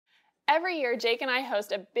Every year, Jake and I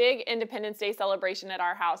host a big Independence Day celebration at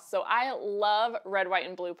our house, so I love red, white,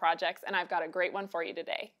 and blue projects, and I've got a great one for you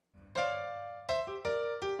today.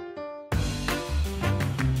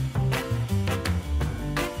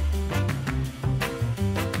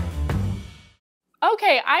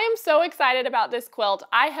 Okay, I am so excited about this quilt.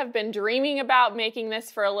 I have been dreaming about making this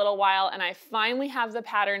for a little while, and I finally have the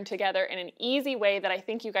pattern together in an easy way that I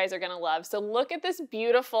think you guys are gonna love. So look at this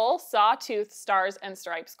beautiful Sawtooth Stars and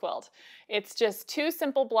Stripes quilt. It's just two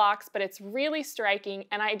simple blocks, but it's really striking,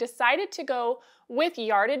 and I decided to go with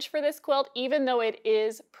yardage for this quilt, even though it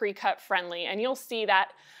is pre-cut friendly, and you'll see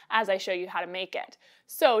that as I show you how to make it.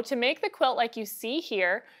 So to make the quilt like you see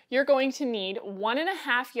here, you're going to need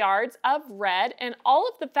 1.5 yards of red, and all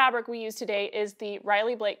of the fabric we use today is the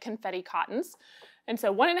Riley Blake confetti cottons. And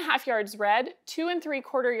so 1.5 yards red, 2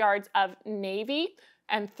 3/4 yards of navy,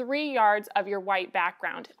 and 3 yards of your white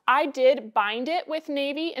background. I did bind it with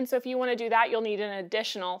navy, and so if you want to do that, you'll need an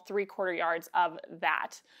additional 3/4 yards of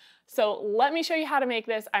that. So let me show you how to make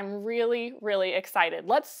this. I'm really, really excited.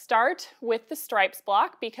 Let's start with the stripes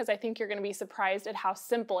block because I think you're going to be surprised at how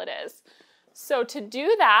simple it is. So to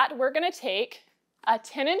do that, we're going to take a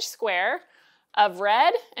 10-inch square of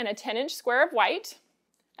red and a 10-inch square of white,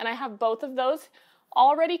 and I have both of those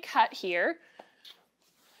already cut here.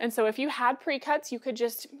 And so if you had pre-cuts, you could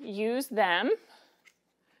just use them.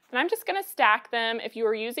 And I'm just going to stack them. If you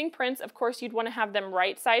were using prints, of course, you'd want to have them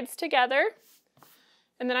right sides together.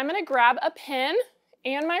 And then I'm going to grab a pen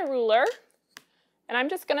and my ruler, and I'm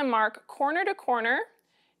just going to mark corner to corner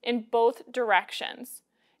in both directions.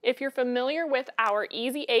 If you're familiar with our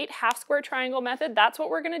Easy 8 half square triangle method, that's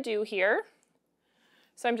what we're going to do here.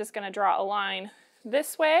 So I'm just going to draw a line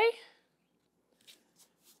this way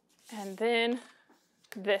and then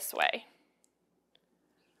this way.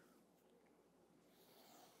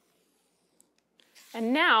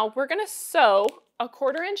 And now we're going to sew a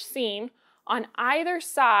 1/4 inch seam on either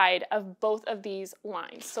side of both of these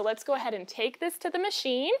lines. So let's go ahead and take this to the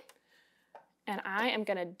machine, and I am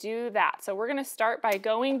gonna do that. So we're gonna start by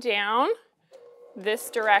going down this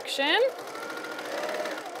direction,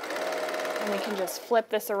 and we can just flip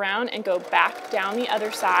this around and go back down the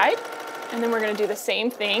other side, and then we're gonna do the same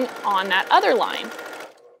thing on that other line.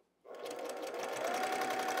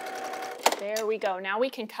 There we go. Now we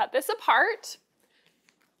can cut this apart.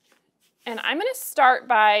 And I'm going to start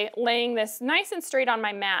by laying this nice and straight on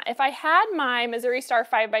my mat. If I had my Missouri Star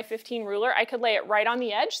 5x15 ruler, I could lay it right on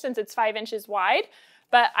the edge since it's 5 inches wide,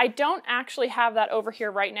 but I don't actually have that over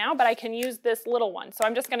here right now, but I can use this little one. So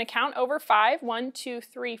I'm just going to count over 5, 1, 2,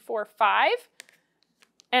 3, 4, 5.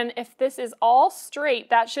 And if this is all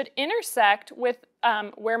straight, that should intersect with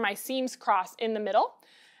where my seams cross in the middle.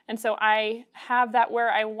 And so I have that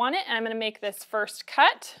where I want it, and I'm going to make this first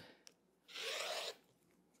cut.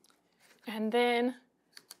 And then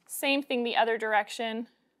same thing the other direction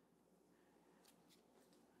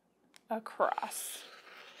across.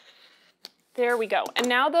 There we go. And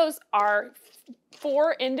now those are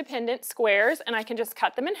 4 independent squares, and I can just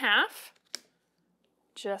cut them in half,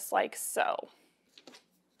 just like so.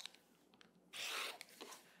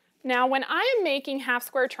 Now when I am making half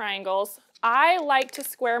square triangles, I like to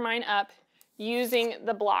square mine up using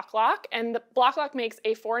the block lock, and the block lock makes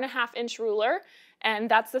a 4.5 inch ruler, and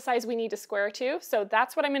that's the size we need to square to. So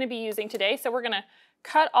that's what I'm going to be using today. So we're going to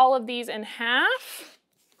cut all of these in half,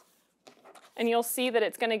 and you'll see that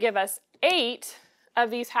it's going to give us 8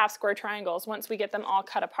 of these half square triangles once we get them all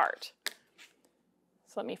cut apart.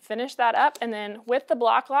 So let me finish that up, and then with the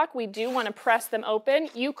block lock, we do want to press them open.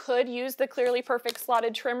 You could use the Clearly Perfect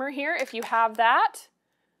slotted trimmer here if you have that,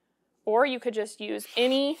 or you could just use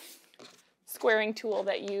any squaring tool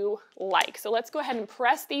that you like. So let's go ahead and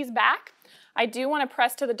press these back. I do want to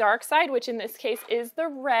press to the dark side, which in this case is the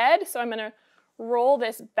red. So I'm going to roll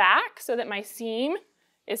this back so that my seam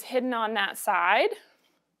is hidden on that side.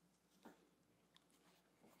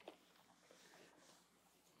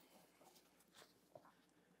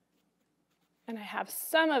 And I have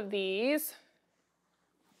some of these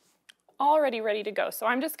already ready to go. So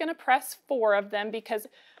I'm just going to press 4 of them because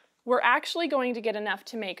we're actually going to get enough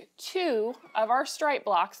to make 2 of our stripe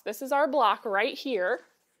blocks. This is our block right here,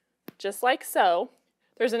 just like so.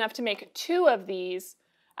 There's enough to make 2 of these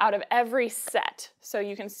out of every set. So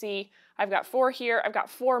you can see I've got 4 here, I've got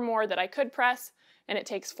 4 more that I could press, and it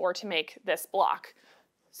takes 4 to make this block.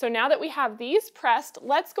 So now that we have these pressed,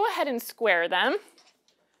 let's go ahead and square them.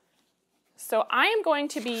 So I am going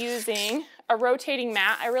to be using a rotating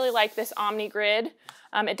mat. I really like this Omni Grid.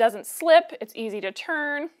 It doesn't slip, it's easy to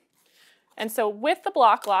turn. And so with the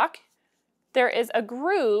block lock, there is a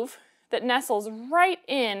groove that nestles right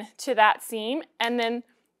in to that seam, and then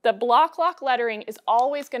The block lock lettering is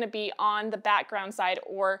always going to be on the background side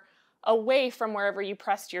or away from wherever you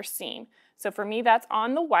pressed your seam. So for me, that's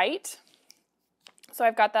on the white. So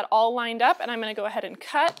I've got that all lined up, and I'm going to go ahead and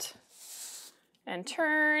cut and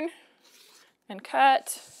turn and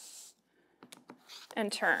cut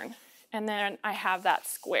and turn. And then I have that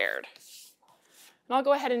squared. And I'll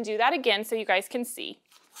go ahead and do that again so you guys can see.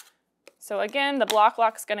 So again, the block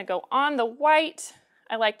lock's going to go on the white.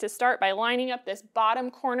 I like to start by lining up this bottom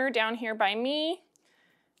corner down here by me,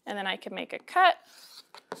 and then I can make a cut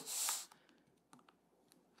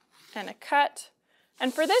and a cut.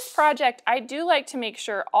 And for this project, I do like to make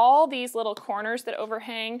sure all these little corners that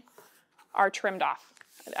overhang are trimmed off.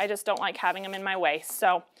 I just don't like having them in my way.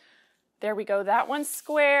 So there we go, that one's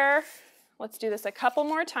square. Let's do this a couple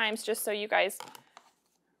more times just so you guys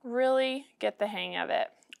really get the hang of it.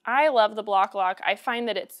 I love the block lock. I find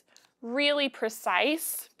that it's really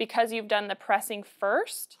precise because you've done the pressing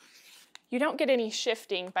first. You don't get any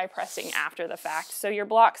shifting by pressing after the fact, so your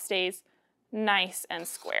block stays nice and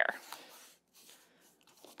square.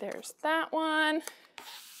 There's that one,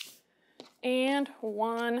 and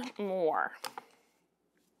one more.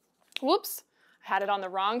 Whoops, I had it on the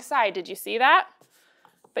wrong side. Did you see that?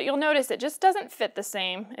 But you'll notice it just doesn't fit the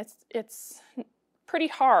same. It's pretty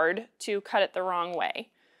hard to cut it the wrong way.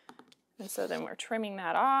 And so then we're trimming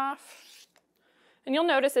that off. And you'll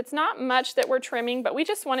notice it's not much that we're trimming, but we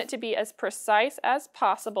just want it to be as precise as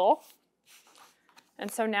possible.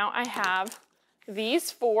 And so now I have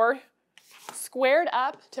these 4 squared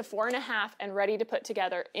up to 4.5 and ready to put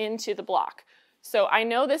together into the block. So I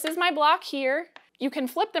know this is my block here. You can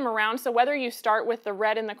flip them around, so whether you start with the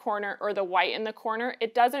red in the corner or the white in the corner,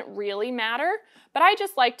 it doesn't really matter, but I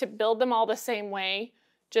just like to build them all the same way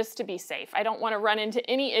just to be safe. I don't want to run into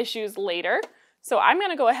any issues later. So I'm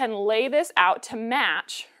going to go ahead and lay this out to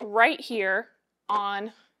match right here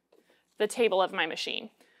on the table of my machine.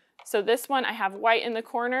 So this one I have white in the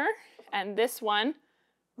corner, and this one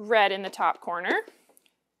red in the top corner.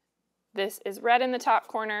 This is red in the top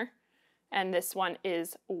corner, and this one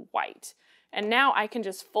is white. And now I can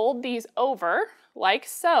just fold these over like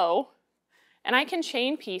so, and I can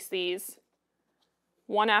chain piece these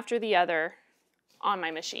one after the other on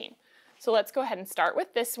my machine. So let's go ahead and start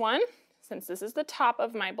with this one, since this is the top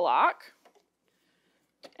of my block.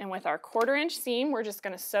 And with our 1/4 inch seam, we're just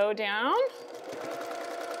going to sew down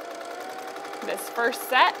this first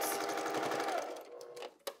set,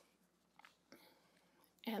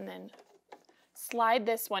 and then slide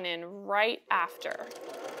this one in right after.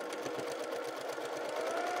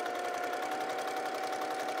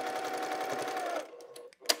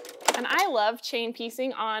 And I love chain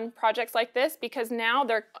piecing on projects like this because now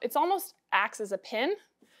it's almost acts as a pin.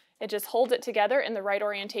 It just holds it together in the right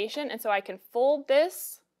orientation, and so I can fold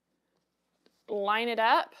this, line it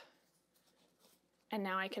up, and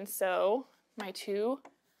now I can sew my 2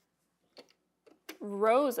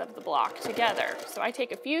 rows of the block together. So I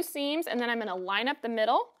take a few seams, and then I'm going to line up the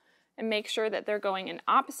middle and make sure that they're going in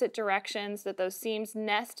opposite directions, that those seams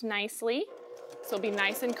nest nicely. So it'll be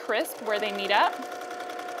nice and crisp where they meet up.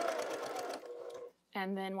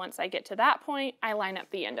 And then once I get to that point, I line up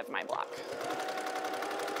the end of my block.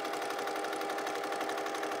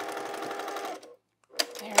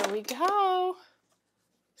 There we go.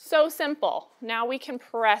 So simple. Now we can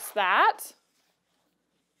press that.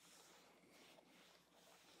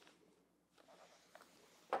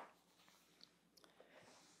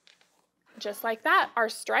 Just like that, our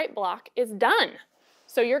stripe block is done.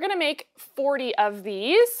 So you're going to make 40 of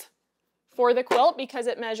these for the quilt because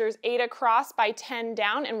it measures 8 across by 10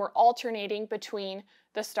 down, and we're alternating between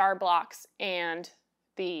the star blocks and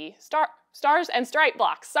the stars and stripe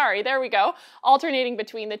blocks. Sorry, there we go. Alternating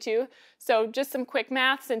between the two. So just some quick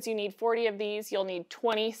math, since you need 40 of these, you'll need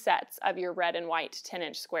 20 sets of your red and white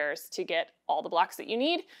 10-inch squares to get all the blocks that you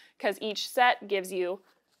need, because each set gives you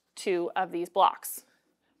 2 of these blocks.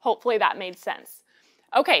 Hopefully that made sense.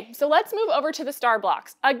 Okay, so let's move over to the star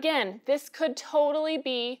blocks. Again, this could totally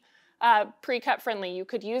be pre-cut friendly. You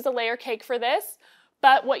could use a layer cake for this,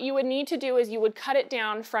 but what you would need to do is you would cut it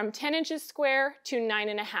down from 10 inches square to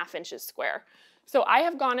 9.5 inches square. So I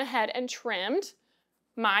have gone ahead and trimmed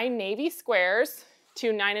my navy squares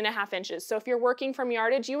to 9.5 inches. So if you're working from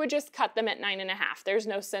yardage, you would just cut them at 9.5. There's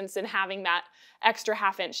no sense in having that extra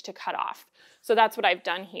 ½ inch to cut off. So that's what I've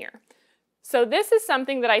done here. So this is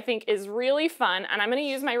something that I think is really fun, and I'm going to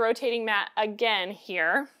use my rotating mat again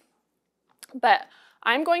here, but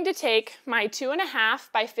I'm going to take my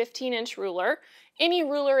 2.5 by 15 inch ruler. Any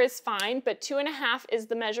ruler is fine, but 2.5 is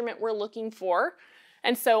the measurement we're looking for.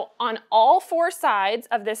 And so on all 4 sides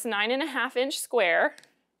of this 9.5 inch square,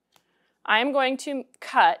 I'm going to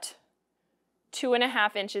cut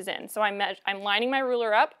 2.5 inches in. So I'm lining my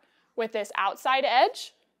ruler up with this outside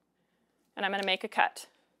edge, and I'm going to make a cut.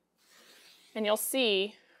 And you'll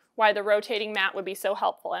see why the rotating mat would be so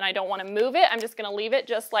helpful. And I don't want to move it. I'm just going to leave it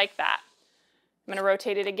just like that. I'm going to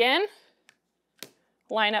rotate it again,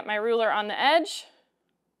 line up my ruler on the edge,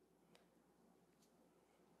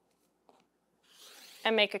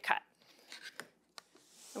 and make a cut.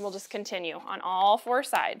 And we'll just continue on all 4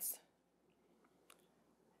 sides.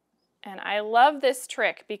 And I love this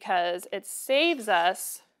trick because it saves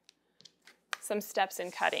us some steps in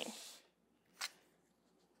cutting.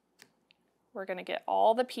 We're going to get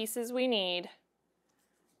all the pieces we need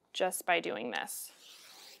just by doing this.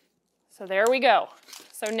 So there we go.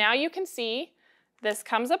 So now you can see this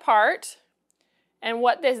comes apart, and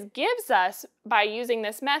what this gives us by using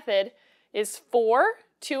this method is 4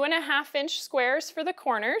 2.5-inch squares for the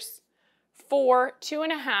corners, 4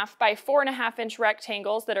 2.5 by 4.5-inch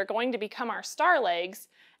rectangles that are going to become our star legs,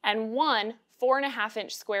 and 1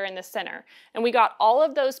 4.5-inch square in the center. And we got all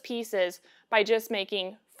of those pieces by just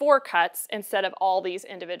making 4 cuts instead of all these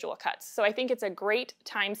individual cuts. So I think it's a great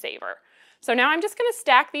time saver. So now I'm just going to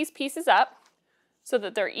stack these pieces up so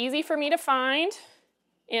that they're easy for me to find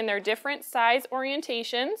in their different size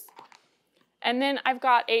orientations. And then I've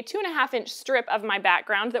got a 2.5-inch strip of my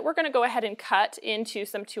background that we're going to go ahead and cut into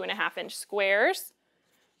some 2.5-inch squares.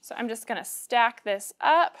 So I'm just going to stack this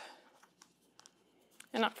up.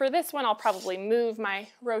 And for this one, I'll probably move my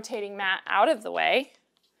rotating mat out of the way.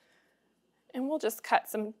 And we'll just cut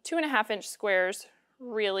some 2.5-inch squares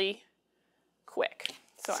really quick.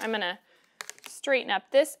 So I'm going to straighten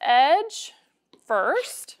up this edge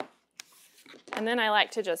first. And then I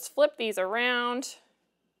like to just flip these around.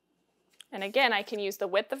 And again, I can use the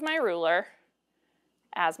width of my ruler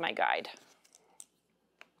as my guide.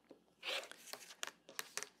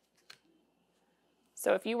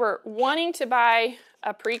 So if you were wanting to buy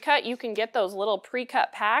a pre-cut, you can get those little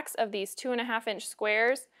pre-cut packs of these 2.5-inch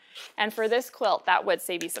squares. And for this quilt, that would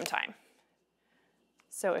save you some time.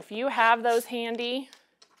 So if you have those handy,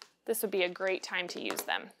 this would be a great time to use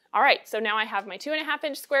them. All right, so now I have my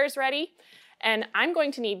 2.5-inch squares ready. And I'm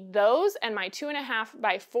going to need those and my 2.5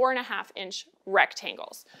 by 4.5-inch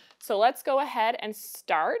rectangles. So let's go ahead and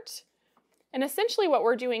start. And essentially what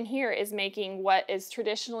we're doing here is making what is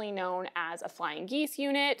traditionally known as a flying geese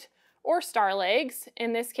unit or star legs.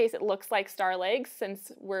 In this case, it looks like star legs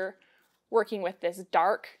since we're working with this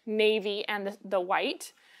dark navy and the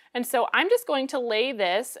white. And so I'm just going to lay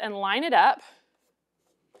this and line it up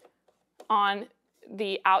on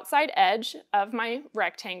the outside edge of my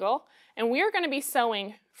rectangle. And we are going to be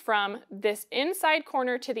sewing from this inside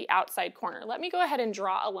corner to the outside corner. Let me go ahead and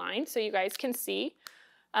draw a line so you guys can see.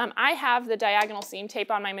 I have the diagonal seam tape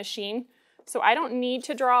on my machine, so I don't need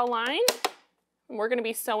to draw a line. We're going to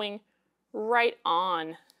be sewing right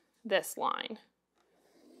on this line.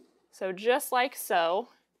 So just like so,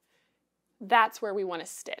 that's where we want to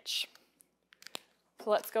stitch. So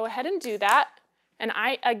let's go ahead and do that. And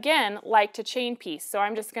I, again, like to chain piece, so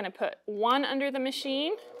I'm just going to put one under the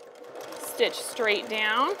machine, stitch straight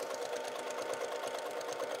down.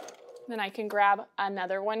 Then I can grab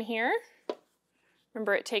another one here.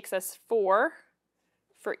 Remember, it takes us 4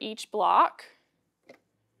 for each block.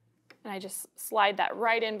 And I just slide that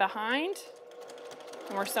right in behind,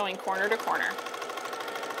 and we're sewing corner to corner.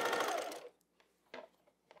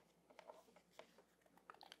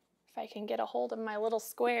 If I can get a hold of my little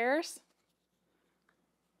squares.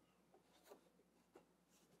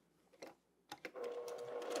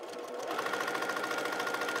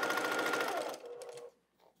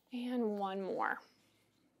 And one more.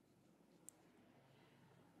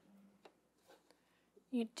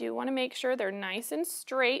 You do want to make sure they're nice and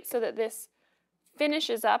straight so that this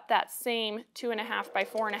finishes up that same 2.5 by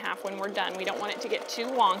 4.5 when we're done. We don't want it to get too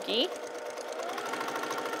wonky.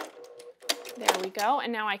 There we go.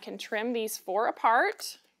 And now I can trim these 4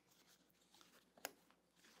 apart.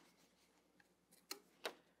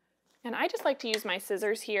 And I just like to use my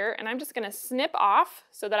scissors here, and I'm just going to snip off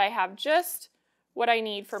so that I have just what I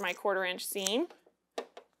need for my 1/4-inch seam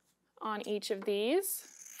on each of these.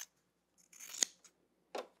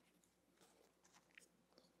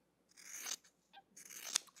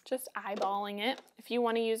 Just eyeballing it. If you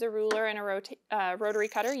want to use a ruler and a rotary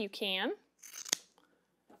cutter, you can.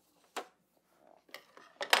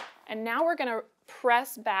 And now we're going to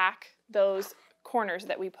press back those corners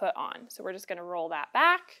that we put on. So we're just going to roll that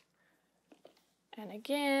back. And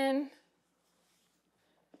again.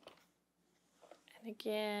 And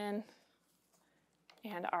again.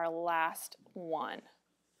 And our last one.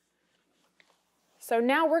 So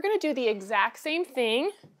now we're going to do the exact same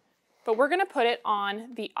thing but we're gonna put it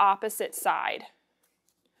on the opposite side.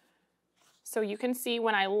 So you can see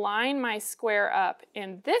when I line my square up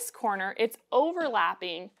in this corner, it's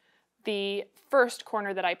overlapping the first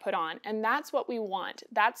corner that I put on, and that's what we want.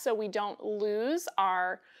 That's so we don't lose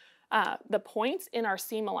our the points in our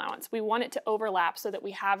seam allowance. We want it to overlap so that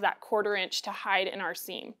we have that 1/4 inch to hide in our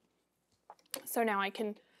seam. So now I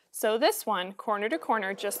can sew this one corner to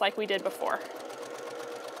corner just like we did before.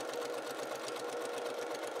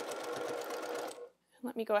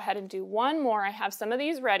 Let me go ahead and do one more. I have some of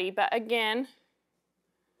these ready, but again,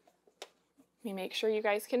 let me make sure you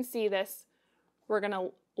guys can see this. We're gonna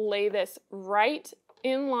lay this right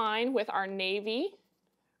in line with our navy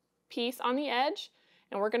piece on the edge,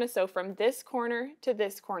 and we're gonna sew from this corner to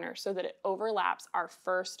this corner so that it overlaps our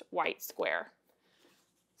first white square.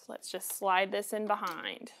 So let's just slide this in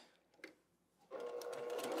behind.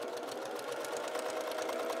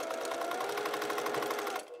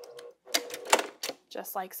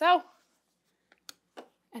 Just like so.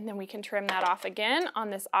 And then we can trim that off again on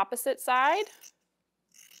this opposite side.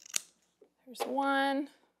 There's 1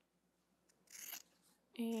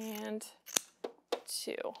 and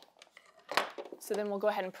 2. So then we'll go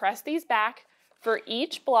ahead and press these back. For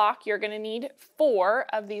each block, you're gonna need 4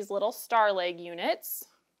 of these little star leg units.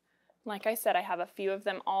 Like I said, I have a few of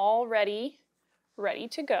them all ready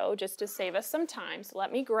to go just to save us some time. So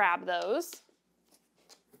let me grab those.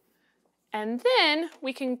 And then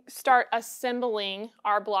we can start assembling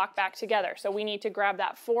our block back together. So we need to grab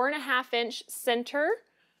that 4.5 inch center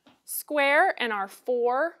square and our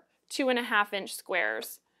 4 2.5 inch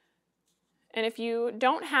squares. And if you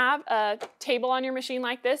don't have a table on your machine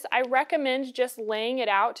like this, I recommend just laying it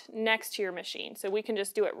out next to your machine. So we can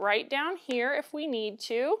just do it right down here if we need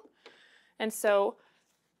to. And so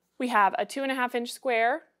we have a 2.5 inch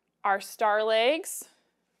square, our star legs,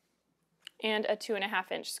 and a 2.5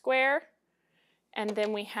 inch square. And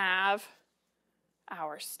then we have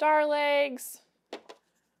our star legs,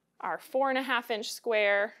 our 4.5 inch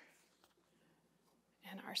square,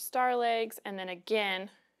 and our star legs, and then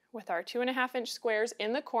again with our 2.5 inch squares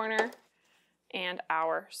in the corner and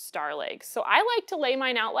our star legs. So I like to lay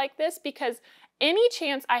mine out like this because any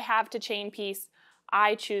chance I have to chain piece,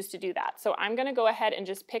 I choose to do that. So I'm gonna go ahead and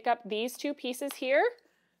just pick up these 2 pieces here,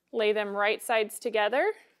 lay them right sides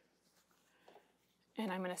together,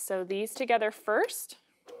 and I'm going to sew these together first.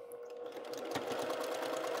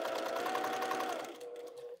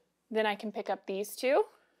 Then I can pick up these 2.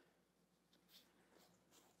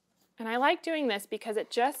 And I like doing this because it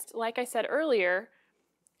just, like I said earlier,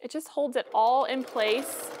 it just holds it all in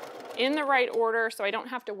place in the right order so I don't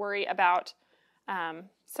have to worry about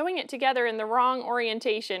sewing it together in the wrong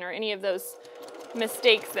orientation or any of those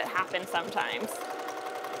mistakes that happen sometimes.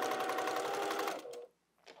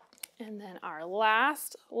 And then our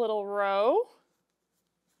last little row.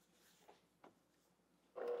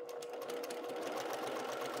 There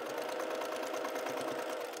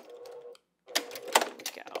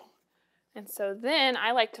we go. And so then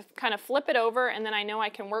I like to kind of flip it over, and then I know I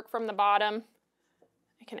can work from the bottom.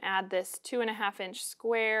 I can add this 2.5 inch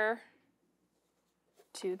square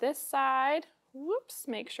to this side. Whoops,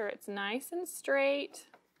 make sure it's nice and straight.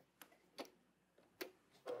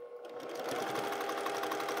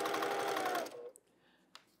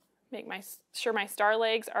 Make sure my star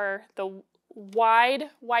legs are, the wide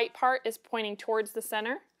white part is pointing towards the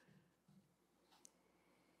center.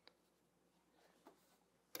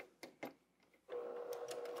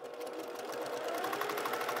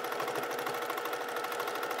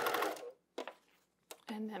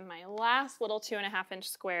 And then my last little 2.5 inch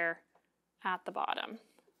square at the bottom.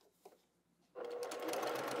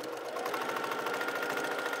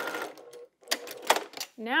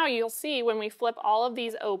 Now you'll see when we flip all of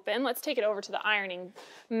these open, let's take it over to the ironing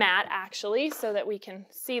mat actually so that we can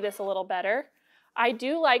see this a little better. I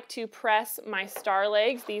do like to press my star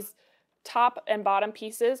legs, these top and bottom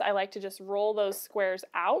pieces, I like to just roll those squares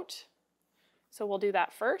out. So we'll do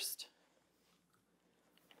that first.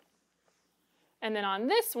 And then on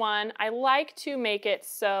this one, I like to make it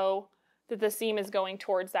so that the seam is going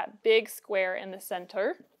towards that big square in the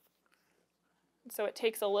center. So it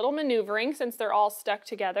takes a little maneuvering since they're all stuck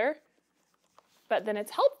together, but then it's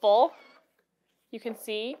helpful. You can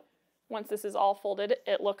see once this is all folded,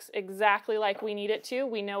 it looks exactly like we need it to.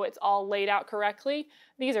 We know it's all laid out correctly.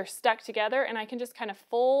 These are stuck together, and I can just kind of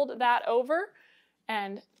fold that over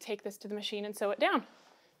and take this to the machine and sew it down.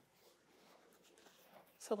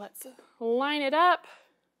 So let's line it up.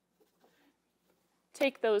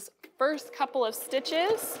 Take those first couple of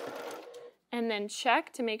stitches and then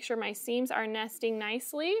check to make sure my seams are nesting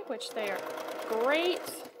nicely, which they are great.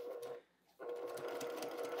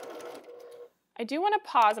 I do want to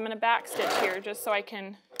pause. I'm going to back stitch here just so I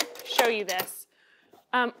can show you this.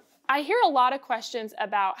 I hear a lot of questions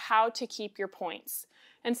about how to keep your points.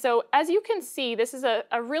 And so as you can see, this is a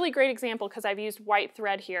really great example because I've used white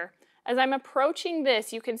thread here. As I'm approaching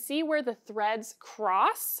this, you can see where the threads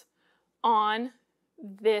cross on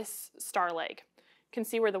this star leg. You can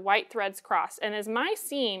see where the white threads cross. And as my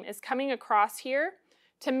seam is coming across here,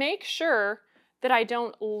 to make sure that I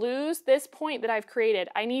don't lose this point that I've created,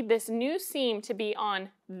 I need this new seam to be on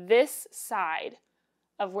this side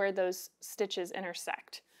of where those stitches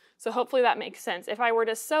intersect. So hopefully that makes sense. If I were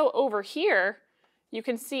to sew over here, you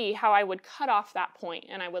can see how I would cut off that point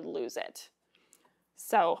and I would lose it.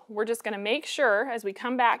 So we're just going to make sure as we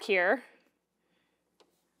come back here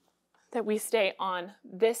that we stay on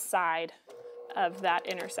this side of that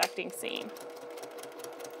intersecting seam.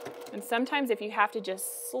 And sometimes if you have to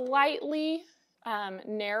just slightly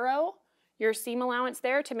narrow your seam allowance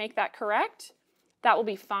there to make that correct, that will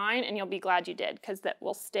be fine and you'll be glad you did because that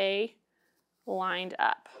will stay lined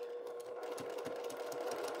up.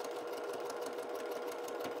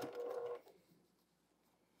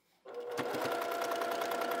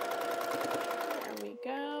 There we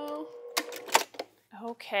go.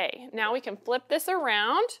 Okay, now we can flip this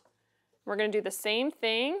around. We're going to do the same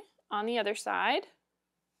thing on the other side.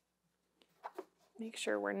 Make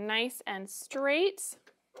sure we're nice and straight.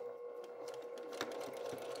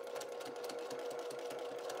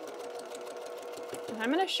 And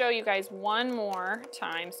I'm going to show you guys one more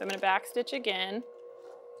time. So I'm going to backstitch again,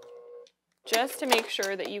 just to make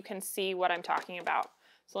sure that you can see what I'm talking about.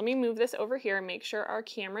 So let me move this over here and make sure our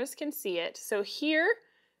cameras can see it. So here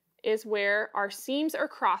is where our seams are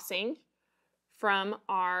crossing from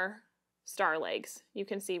our star legs. You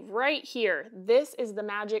can see right here, this is the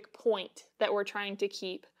magic point that we're trying to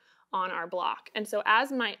keep on our block. And so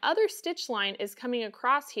as my other stitch line is coming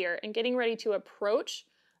across here and getting ready to approach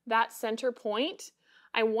that center point,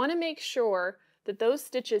 I want to make sure that those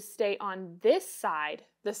stitches stay on this side,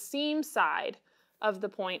 the seam side of the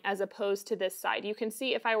point, as opposed to this side. You can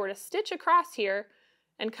see if I were to stitch across here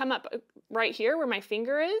and come up right here where my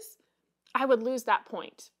finger is, I would lose that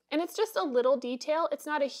point. And it's just a little detail. It's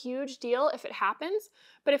not a huge deal if it happens,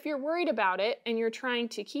 but if you're worried about it and you're trying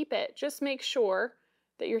to keep it, just make sure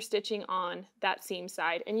that you're stitching on that seam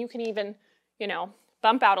side. And you can even, you know,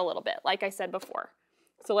 bump out a little bit, like I said before.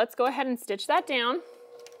 So let's go ahead and stitch that down.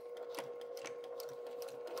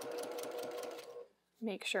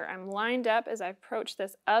 Make sure I'm lined up as I approach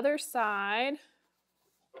this other side.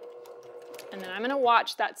 And then I'm going to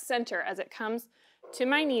watch that center as it comes to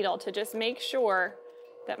my needle to just make sure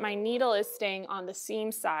that my needle is staying on the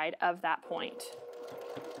seam side of that point.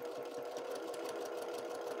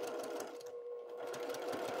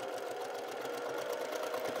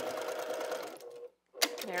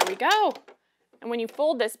 There we go. And when you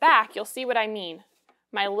fold this back, you'll see what I mean.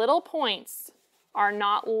 My little points are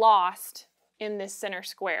not lost in this center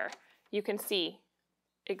square. You can see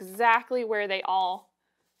exactly where they all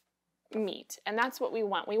meet. And that's what we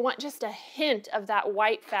want. We want just a hint of that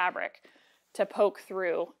white fabric to poke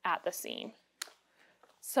through at the seam.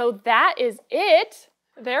 So that is it.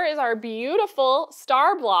 There is our beautiful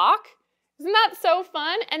star block. Isn't that so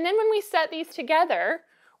fun? And then when we set these together,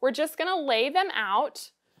 we're just gonna lay them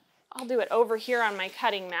out. I'll do it over here on my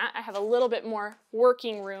cutting mat. I have a little bit more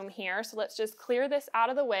working room here, so let's just clear this out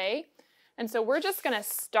of the way. And so we're just gonna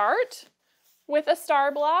start with a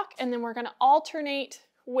star block, and then we're gonna alternate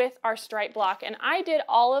with our stripe block. And I did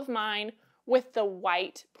all of mine with the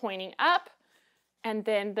white pointing up, and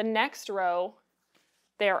then the next row,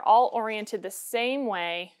 they're all oriented the same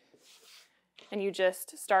way, and you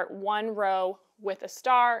just start one row with a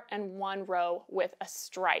star and one row with a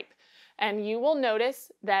stripe. And you will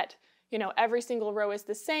notice that, you know, every single row is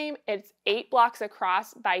the same. It's 8 blocks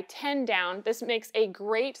across by 10 down. This makes a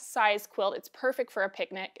great size quilt. It's perfect for a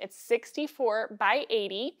picnic. It's 64 by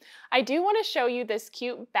 80. I do want to show you this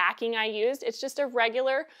cute backing I used. It's just a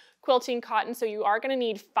regular quilting cotton, so you are going to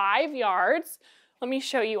need 5 yards. Let me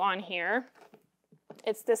show you on here.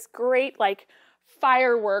 It's this great like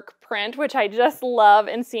firework print, which I just love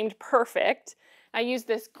and seemed perfect. I used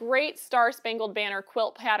this great Star Spangled Banner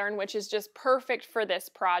quilt pattern, which is just perfect for this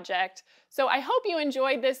project. So I hope you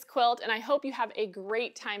enjoyed this quilt, and I hope you have a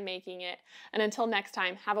great time making it. And until next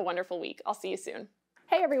time, have a wonderful week. I'll see you soon.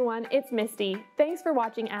 Hey everyone, it's Misty. Thanks for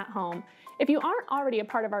watching at home. If you aren't already a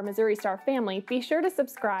part of our Missouri Star family, be sure to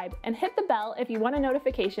subscribe and hit the bell if you want a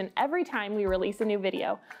notification every time we release a new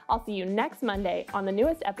video. I'll see you next Monday on the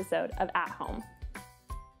newest episode of At Home.